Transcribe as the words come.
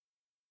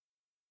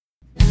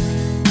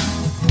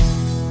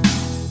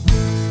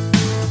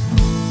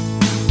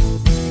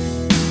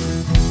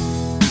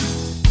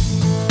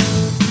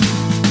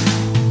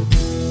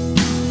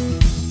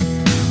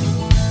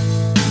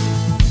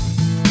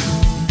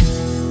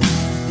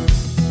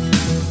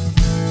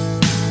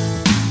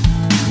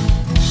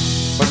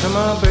and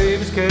my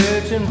baby's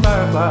catching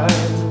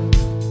fireflies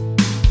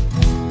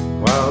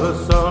while the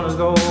sun is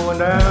going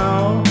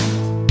down,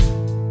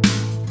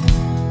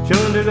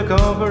 chilling to the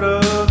comfort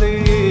of the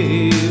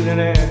evening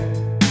air.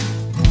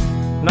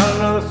 Not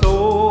another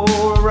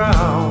soul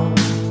around.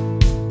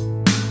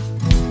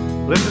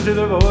 Listen to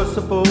their voice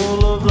so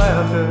full of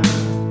laughter.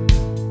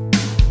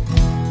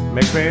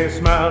 Makes me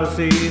smile to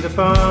see the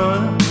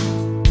fun,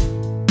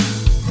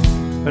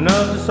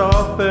 enough to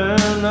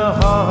soften the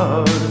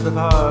hardest of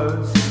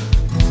hearts.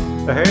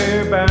 The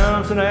hair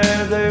bouncing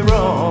as they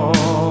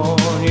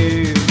run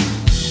you.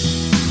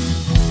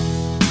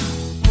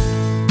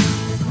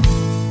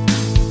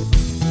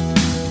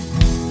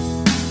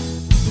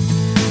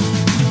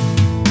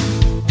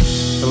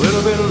 A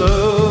little bit of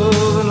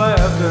love and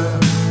laughter,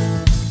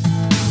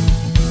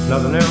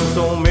 nothing else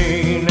don't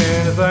mean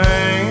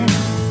anything.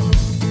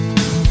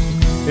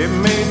 It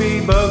may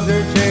be bugs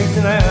they're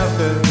chasing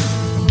after,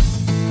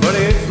 but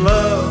it's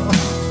love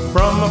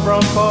from a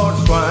front porch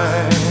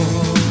swing.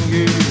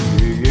 Yeah.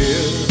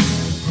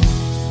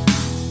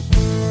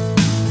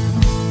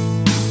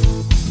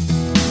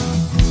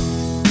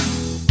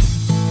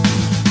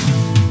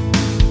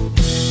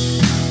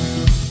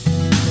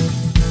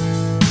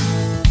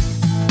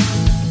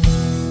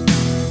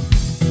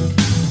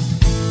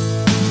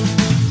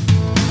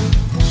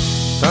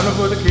 Time to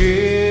put the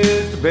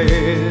kids to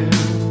bed.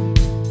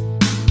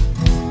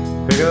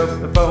 Pick up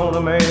the phone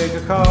and make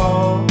a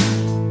call.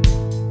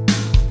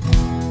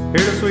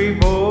 Hear the sweet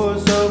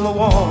voice of my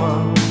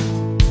woman.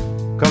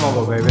 Come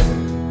on, baby,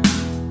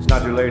 it's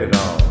not too late at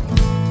all.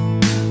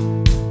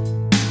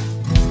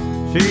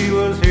 She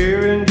was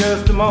here in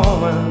just a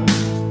moment.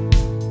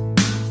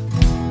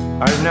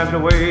 I didn't have to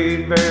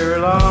wait very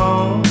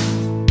long.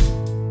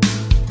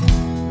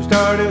 We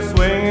started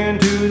swinging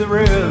to the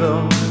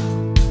rhythm,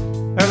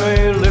 and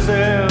we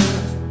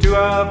listened to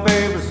our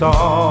favorite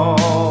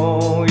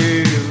song.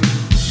 Yeah.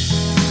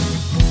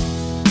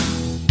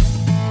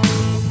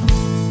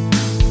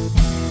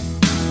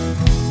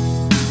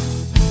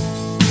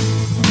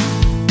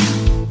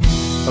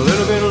 A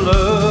little bit of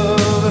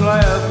love and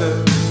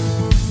laughter.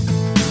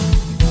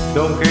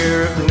 Don't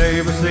care if the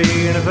neighbors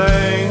see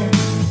anything.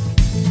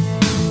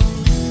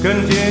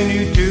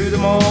 Continue to the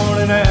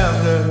morning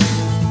after.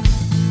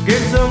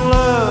 Get some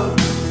love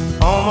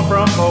on my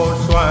front porch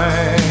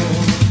swing.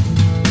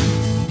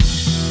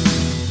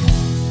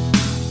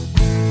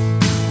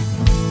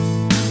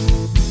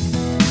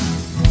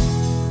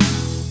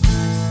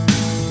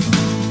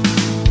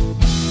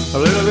 A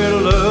little bit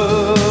of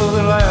love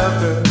and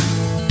laughter.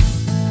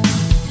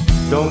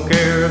 Don't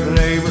care if the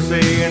neighbors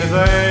see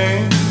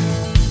anything.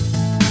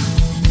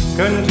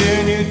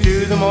 Continue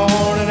to the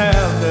morning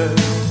after.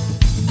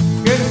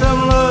 Get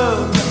some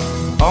love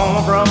on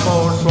my front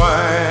porch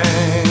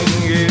swing.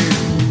 Yeah,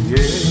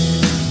 yeah.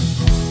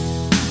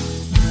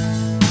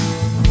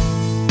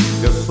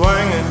 Just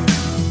swinging.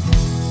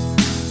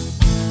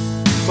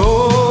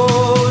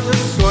 Oh,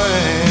 just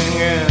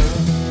swinging.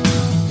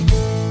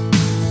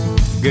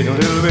 Getting a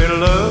little bit of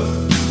love.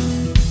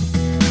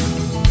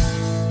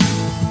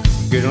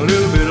 Getting a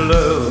little bit of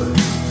love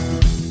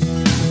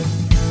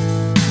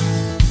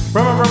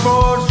from a front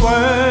porch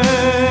swing.